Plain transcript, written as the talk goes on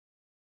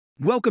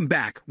Welcome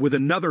back with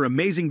another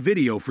amazing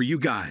video for you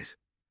guys.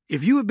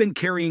 If you have been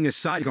carrying a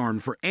sidearm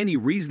for any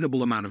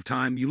reasonable amount of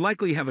time, you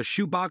likely have a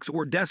shoebox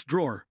or desk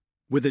drawer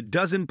with a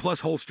dozen plus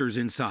holsters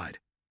inside.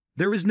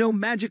 There is no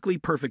magically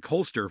perfect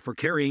holster for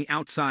carrying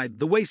outside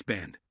the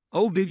waistband,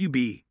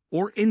 OWB,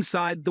 or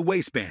inside the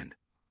waistband,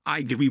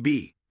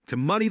 IWB. To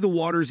muddy the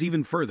waters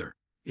even further,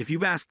 if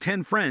you've asked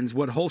 10 friends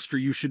what holster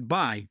you should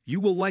buy, you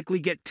will likely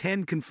get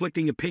 10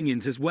 conflicting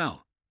opinions as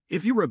well.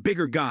 If you're a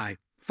bigger guy,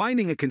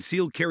 finding a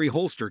concealed carry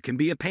holster can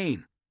be a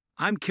pain.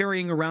 I'm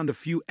carrying around a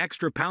few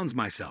extra pounds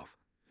myself,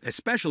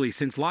 especially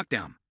since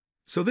lockdown.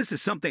 So this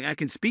is something I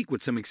can speak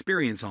with some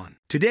experience on.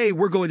 Today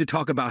we're going to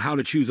talk about how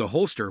to choose a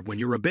holster when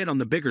you're a bit on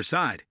the bigger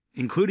side,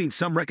 including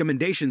some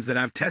recommendations that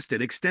I've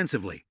tested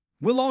extensively.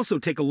 We'll also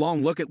take a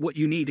long look at what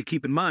you need to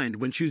keep in mind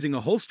when choosing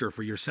a holster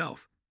for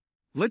yourself.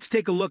 Let's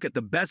take a look at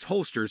the best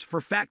holsters for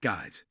fat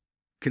guys.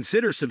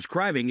 Consider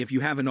subscribing if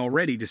you haven't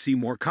already to see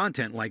more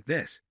content like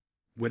this.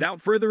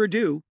 Without further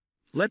ado,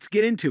 let's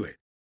get into it.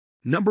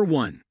 Number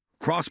 1.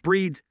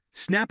 Crossbreed's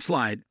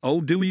SnapSlide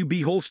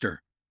OWB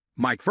holster.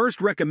 My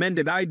first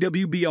recommended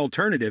IWB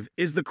alternative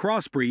is the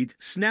Crossbreed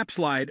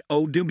SnapSlide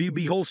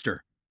OWB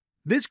holster.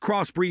 This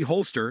Crossbreed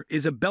holster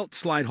is a belt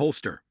slide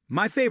holster,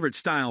 my favorite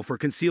style for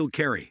concealed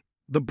carry.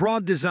 The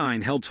broad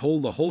design helps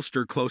hold the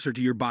holster closer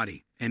to your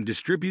body and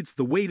distributes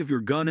the weight of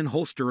your gun and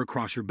holster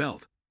across your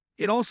belt.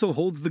 It also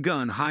holds the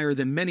gun higher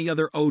than many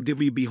other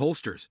OWB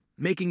holsters,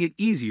 making it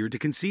easier to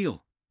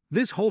conceal.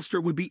 This holster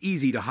would be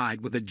easy to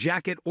hide with a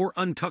jacket or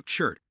untucked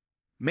shirt,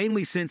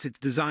 mainly since it's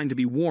designed to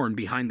be worn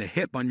behind the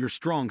hip on your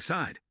strong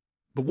side.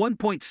 The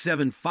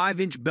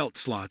 1.75-inch belt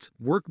slots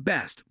work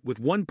best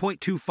with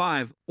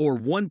 1.25 or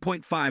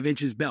 1.5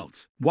 inches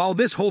belts. While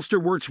this holster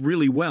works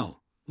really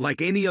well,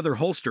 like any other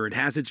holster, it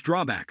has its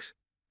drawbacks.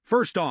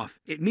 First off,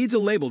 it needs a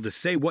label to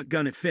say what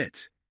gun it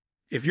fits.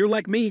 If you're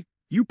like me,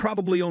 you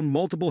probably own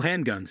multiple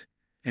handguns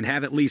and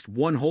have at least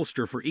one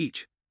holster for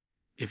each.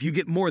 If you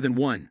get more than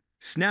one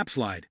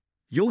SnapSlide,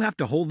 you'll have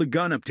to hold the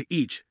gun up to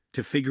each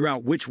to figure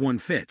out which one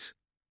fits.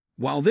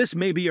 While this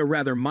may be a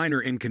rather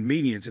minor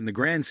inconvenience in the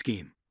grand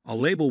scheme, a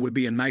label would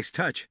be a nice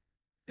touch,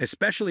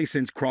 especially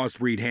since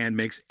Crossbreed hand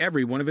makes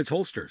every one of its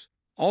holsters.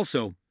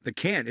 Also, the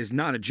cant is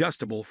not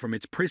adjustable from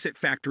its preset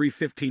factory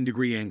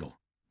 15-degree angle.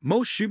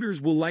 Most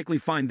shooters will likely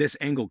find this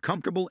angle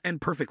comfortable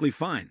and perfectly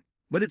fine,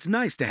 but it's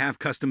nice to have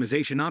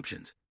customization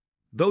options.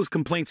 Those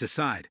complaints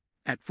aside,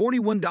 at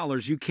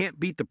 $41 you can't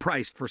beat the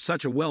price for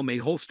such a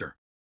well-made holster.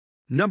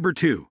 Number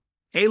 2.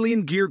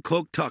 Alien Gear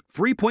Cloak Tuck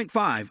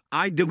 3.5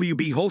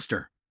 IWB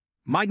holster.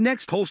 My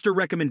next holster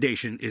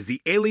recommendation is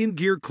the Alien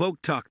Gear Cloak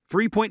Tuck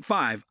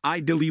 3.5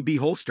 IWB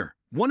holster.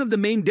 One of the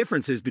main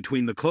differences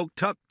between the Cloak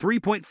Tuck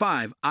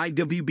 3.5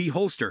 IWB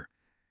holster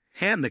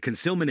and the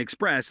Concealment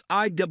Express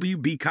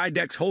IWB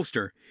Kydex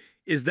holster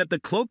is that the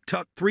Cloak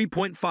Tuck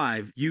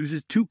 3.5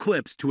 uses 2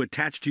 clips to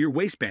attach to your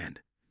waistband,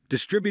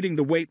 distributing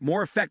the weight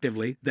more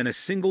effectively than a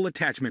single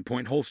attachment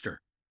point holster.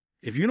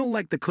 If you don't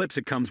like the clips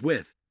it comes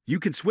with, you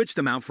can switch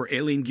them out for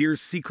Alien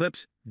Gear's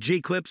C-clips,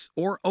 J-clips,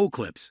 or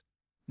O-clips.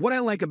 What I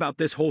like about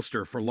this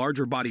holster for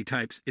larger body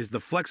types is the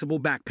flexible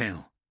back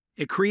panel.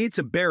 It creates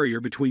a barrier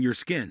between your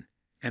skin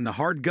and the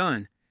hard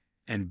gun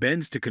and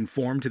bends to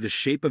conform to the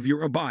shape of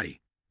your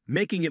body,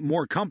 making it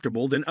more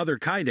comfortable than other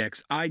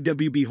Kydex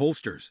IWB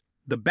holsters.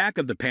 The back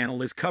of the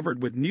panel is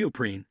covered with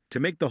neoprene to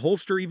make the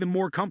holster even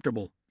more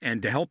comfortable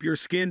and to help your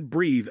skin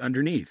breathe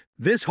underneath.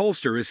 This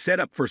holster is set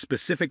up for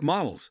specific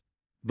models.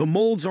 The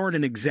molds aren't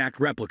an exact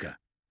replica,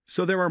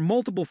 so there are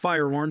multiple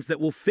firearms that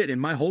will fit in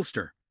my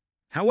holster.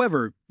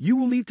 However, you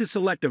will need to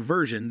select a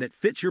version that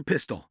fits your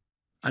pistol.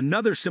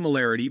 Another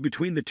similarity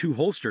between the two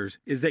holsters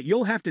is that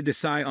you'll have to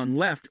decide on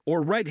left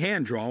or right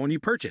hand draw when you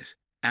purchase.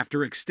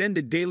 After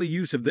extended daily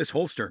use of this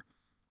holster,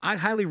 I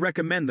highly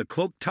recommend the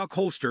Cloak Tuck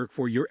holster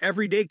for your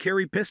everyday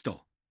carry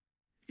pistol.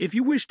 If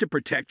you wish to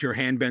protect your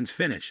handgun's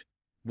finish,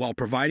 while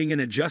providing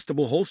an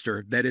adjustable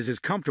holster that is as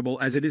comfortable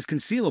as it is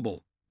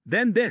concealable,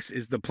 then this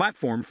is the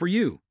platform for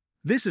you.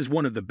 This is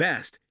one of the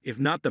best, if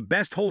not the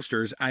best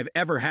holsters I've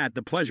ever had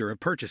the pleasure of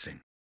purchasing.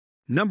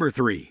 Number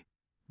 3.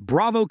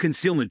 Bravo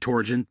Concealment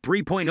Torsion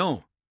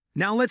 3.0.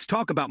 Now let's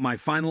talk about my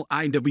final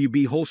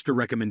IWB holster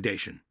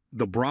recommendation,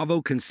 the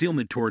Bravo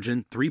Concealment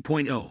Torsion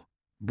 3.0.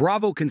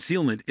 Bravo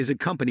Concealment is a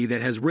company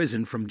that has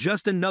risen from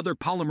just another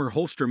polymer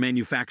holster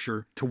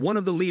manufacturer to one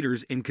of the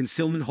leaders in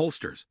concealment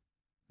holsters.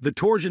 The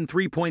Torsion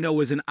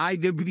 3.0 is an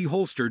IWB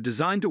holster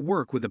designed to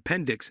work with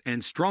appendix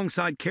and strong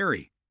side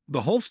carry.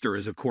 The holster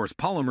is of course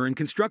polymer in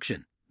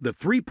construction. The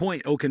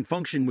 3.0 can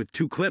function with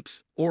 2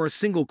 clips or a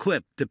single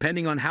clip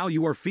depending on how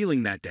you are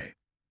feeling that day.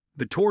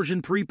 The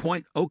Torsion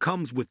 3.0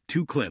 comes with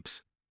 2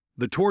 clips.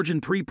 The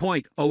Torsion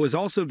 3.0 is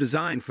also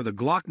designed for the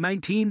Glock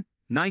 19,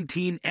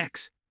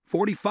 19X,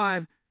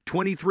 45,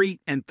 23,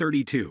 and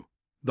 32.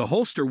 The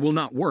holster will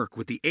not work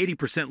with the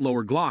 80%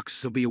 lower Glocks,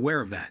 so be aware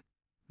of that.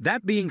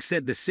 That being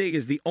said, the SIG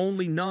is the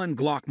only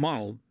non-Glock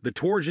model the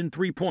Torsion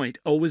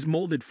 3.0 is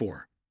molded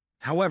for.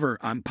 However,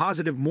 I'm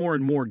positive more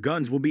and more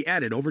guns will be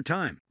added over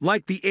time.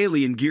 Like the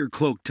Alien Gear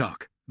Cloak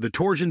Tuck, The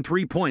Torsion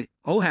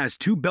 3.0 has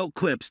 2 belt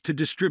clips to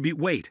distribute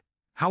weight.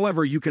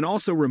 However, you can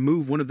also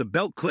remove one of the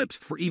belt clips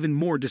for even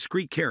more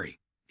discreet carry.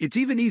 It's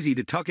even easy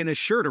to tuck in a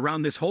shirt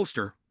around this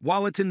holster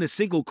while it's in the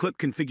single clip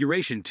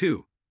configuration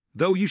too,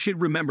 though you should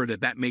remember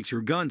that makes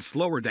your gun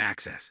slower to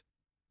access.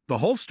 The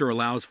holster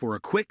allows for a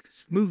quick,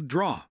 smooth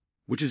draw,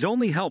 which is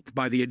only helped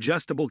by the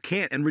adjustable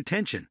cant and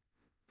retention.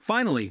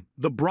 Finally,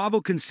 the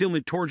Bravo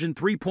Concealment Torsion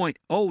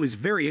 3.0 is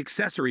very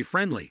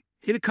accessory-friendly.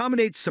 It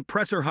accommodates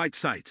suppressor height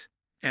sights,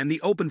 and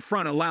the open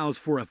front allows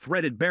for a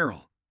threaded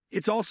barrel.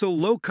 It's also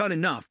low-cut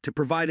enough to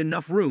provide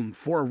enough room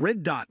for a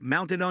red dot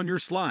mounted on your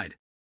slide.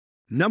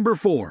 Number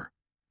 4.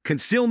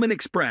 Concealment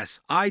Express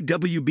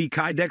IWB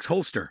Kydex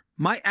Holster.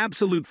 My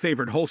absolute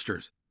favorite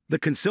holsters. The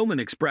Concealment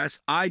Express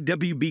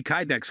IWB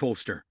Kydex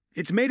Holster.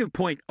 It's made of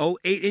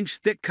 0.08-inch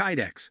thick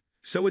Kydex,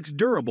 so it's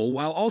durable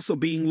while also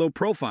being low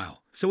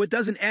profile, so it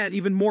doesn't add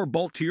even more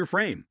bulk to your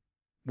frame.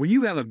 When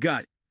you have a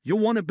gut, you'll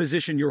want to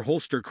position your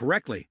holster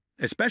correctly,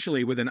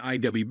 especially with an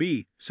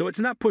IWB, so it's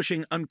not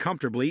pushing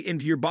uncomfortably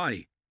into your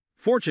body.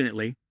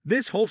 Fortunately,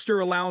 this holster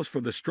allows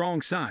for the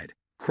strong side,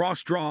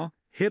 cross draw,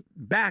 hip,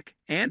 back,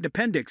 and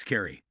appendix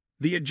carry.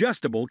 The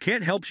adjustable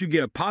cant helps you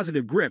get a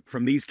positive grip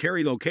from these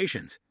carry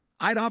locations.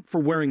 I'd opt for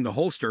wearing the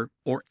holster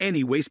or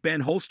any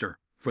waistband holster,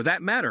 for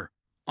that matter,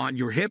 on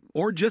your hip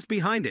or just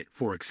behind it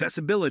for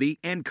accessibility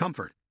and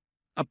comfort.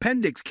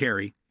 Appendix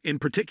carry, in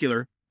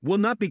particular, will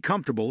not be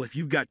comfortable if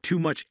you've got too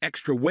much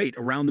extra weight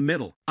around the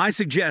middle. I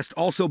suggest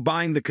also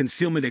buying the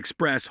Concealment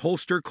Express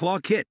Holster Claw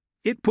Kit.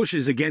 It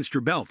pushes against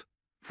your belt,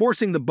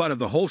 forcing the butt of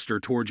the holster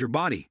towards your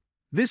body.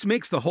 This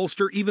makes the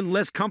holster even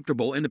less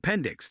comfortable in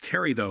appendix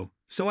carry though,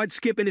 so I'd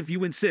skip it if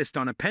you insist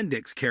on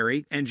appendix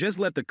carry and just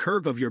let the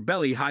curve of your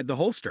belly hide the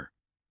holster.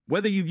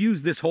 Whether you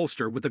use this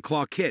holster with the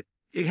claw kit,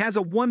 it has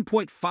a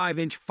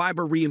 1.5-inch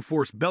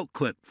fiber-reinforced belt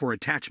clip for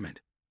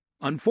attachment.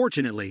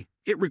 Unfortunately,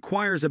 it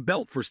requires a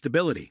belt for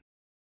stability.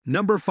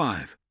 Number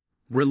 5.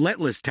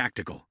 Relentless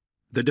Tactical.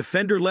 The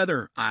Defender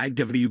Leather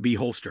IWB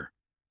Holster.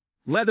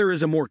 Leather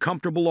is a more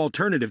comfortable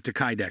alternative to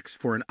Kydex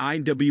for an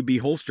IWB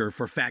holster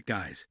for fat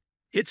guys.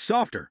 It's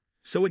softer,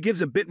 so it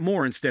gives a bit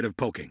more instead of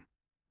poking.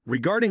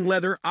 Regarding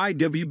leather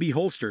IWB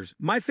holsters,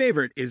 my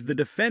favorite is the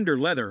Defender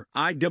Leather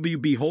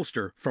IWB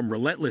holster from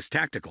Relentless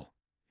Tactical.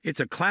 It's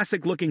a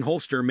classic-looking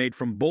holster made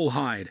from bull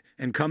hide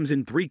and comes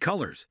in 3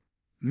 colors: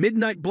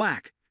 midnight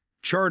black,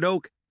 charred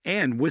oak,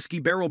 and whiskey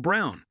barrel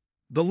brown.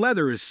 The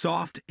leather is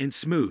soft and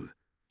smooth,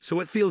 so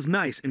it feels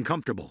nice and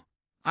comfortable.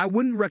 I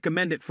wouldn't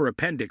recommend it for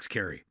appendix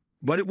carry,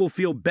 but it will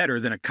feel better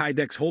than a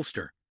Kydex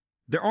holster.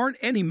 There aren't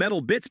any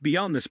metal bits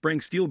beyond the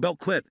spring steel belt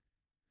clip,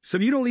 so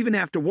you don't even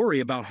have to worry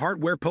about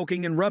hardware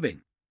poking and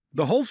rubbing.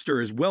 The holster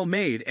is well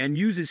made and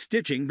uses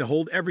stitching to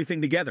hold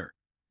everything together.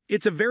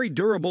 It's a very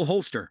durable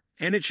holster,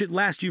 and it should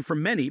last you for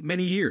many,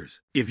 many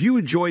years. If you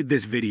enjoyed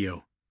this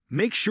video,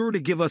 make sure to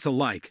give us a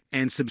like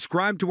and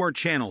subscribe to our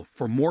channel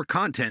for more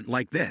content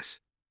like this.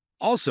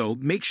 Also,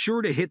 make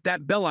sure to hit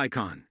that bell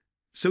icon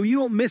so you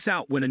don't miss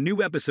out when a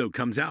new episode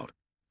comes out.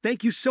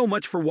 Thank you so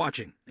much for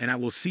watching, and I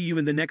will see you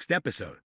in the next episode.